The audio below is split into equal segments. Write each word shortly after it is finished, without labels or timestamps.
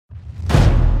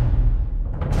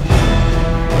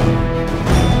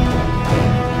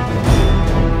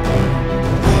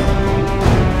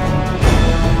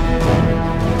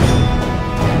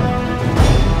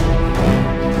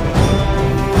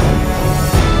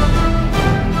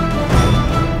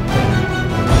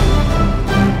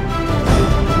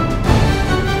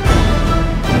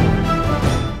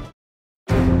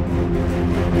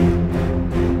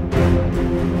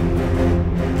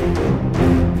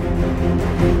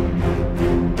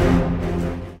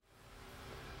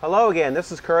Hello again,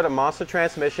 this is Curt at Monster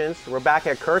Transmissions. We're back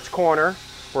at Curt's Corner.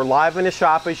 We're live in the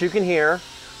shop, as you can hear.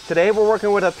 Today we're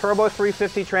working with a Turbo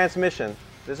 350 transmission.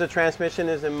 This is a transmission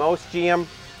is in most GM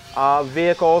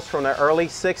vehicles from the early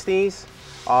 60s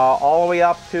all the way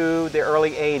up to the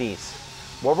early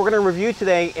 80s. What we're going to review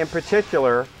today in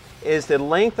particular is the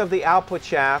length of the output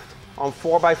shaft on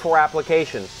 4x4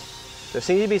 applications. There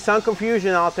seems to be some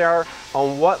confusion out there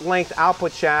on what length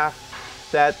output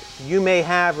shaft that you may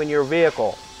have in your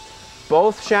vehicle.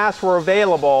 Both shafts were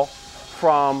available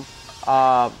from,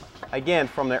 again,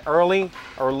 from the early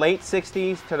or late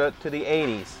 60s to the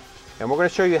 80s. And we're going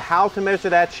to show you how to measure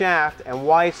that shaft and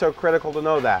why it's so critical to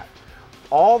know that.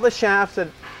 All the shafts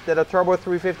that a Turbo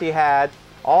 350 had,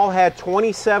 all had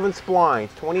 27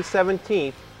 splines, 27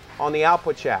 teeth on the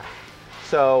output shaft.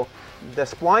 So the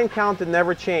spline count did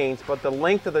never change, but the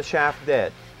length of the shaft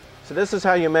did. So this is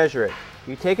how you measure it.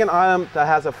 You take an item that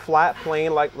has a flat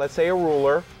plane, like let's say a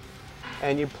ruler,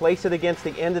 and you place it against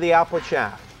the end of the output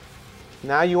shaft.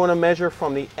 Now you want to measure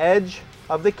from the edge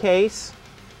of the case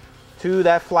to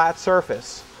that flat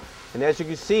surface. And as you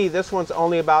can see, this one's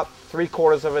only about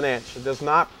 3/4 of an inch. It does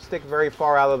not stick very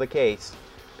far out of the case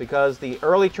because the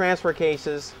early transfer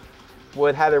cases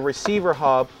would have a receiver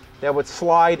hub that would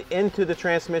slide into the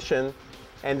transmission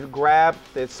and grab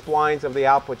the splines of the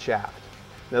output shaft.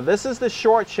 Now this is the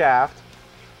short shaft,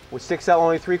 which sticks out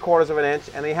only 3/4 of an inch,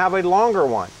 and they have a longer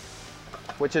one,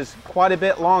 which is quite a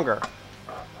bit longer.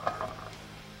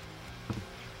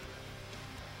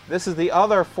 This is the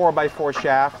other 4x4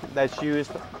 shaft that's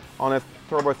used on a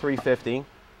Turbo 350.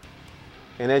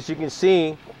 And as you can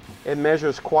see, it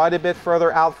measures quite a bit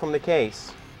further out from the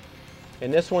case.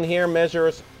 And this one here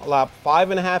measures about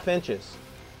 5.5 inches.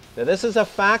 Now this is a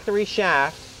factory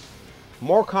shaft,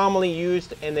 more commonly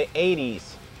used in the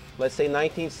 80s. Let's say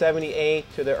 1978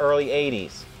 to the early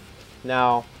 80s.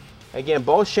 Now, again,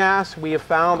 both shafts we have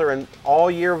found are in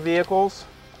all-year vehicles.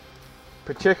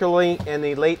 Particularly in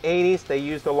the late 80s, they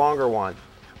used a longer one.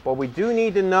 But we do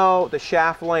need to know the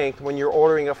shaft length when you're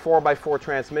ordering a 4x4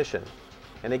 transmission.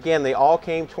 And again, they all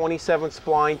came 27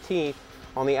 spline teeth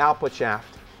on the output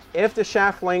shaft. If the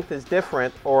shaft length is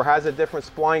different or has a different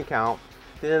spline count,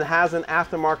 then it has an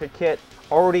aftermarket kit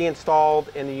already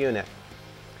installed in the unit.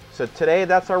 So today,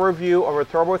 that's our review of a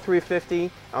Turbo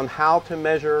 350 on how to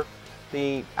measure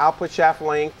the output shaft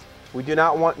length. We do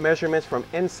not want measurements from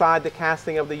inside the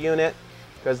casting of the unit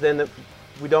because then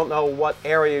we don't know what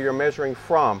area you're measuring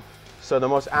from. So the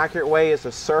most accurate way is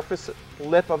the surface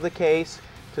lip of the case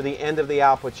to the end of the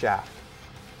output shaft.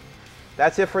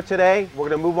 That's it for today. We're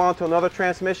going to move on to another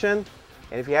transmission.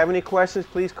 And if you have any questions,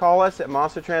 please call us at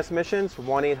Monster Transmissions,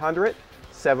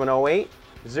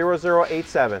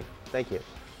 1-800-708-0087. Thank you.